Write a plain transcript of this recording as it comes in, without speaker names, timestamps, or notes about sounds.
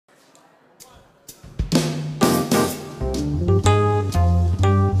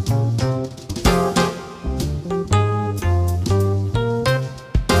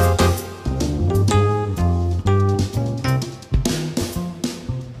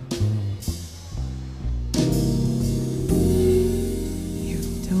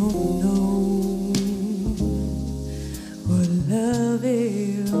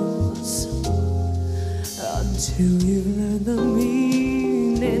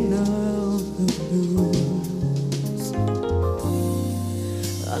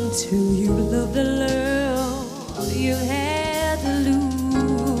until you love the love you had to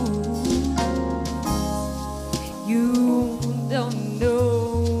lose. You don't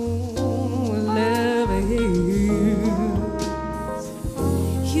know what love is.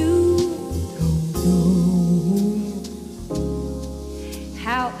 You don't know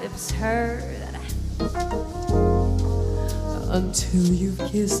how it's hurt until you've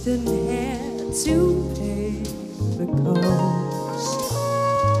kissed and had to pay the cost.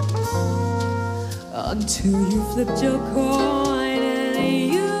 Until you flipped your coin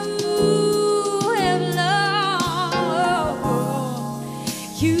and you have lost.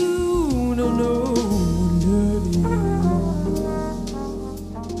 You don't know what love is.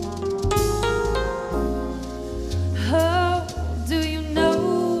 Oh, do you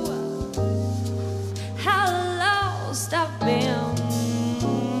know how lost I've been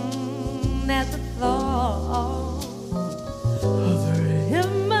at the thought of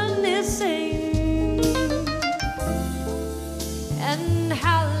reminiscing, and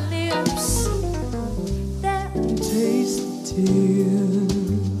how lips that taste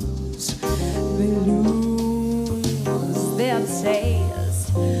tears may lose their taste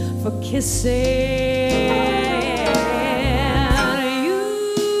for kissing.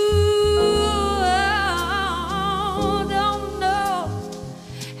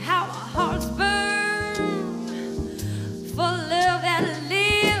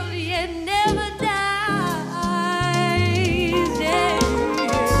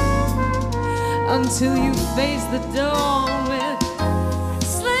 Until you face the dawn with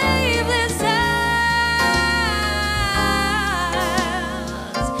sleepless eyes,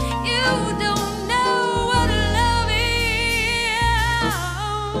 you don't know what love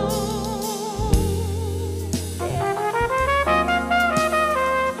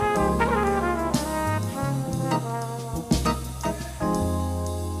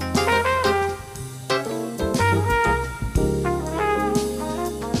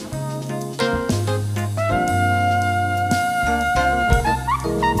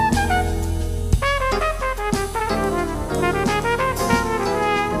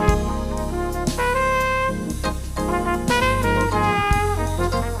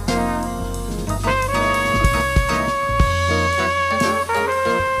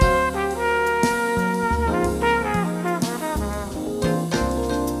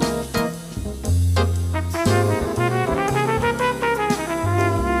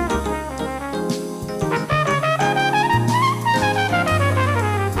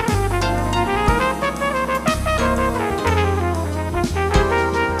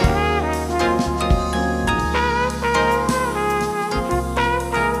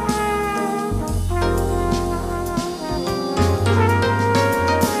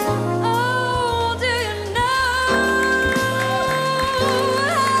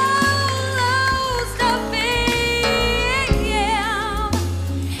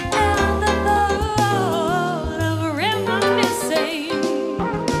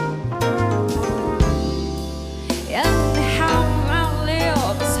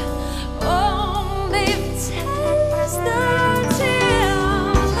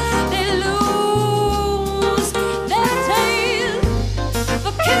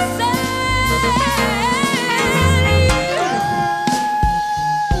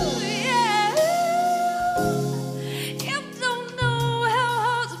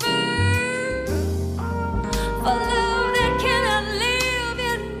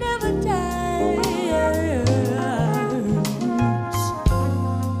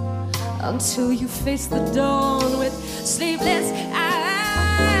until you face the dawn with sleepless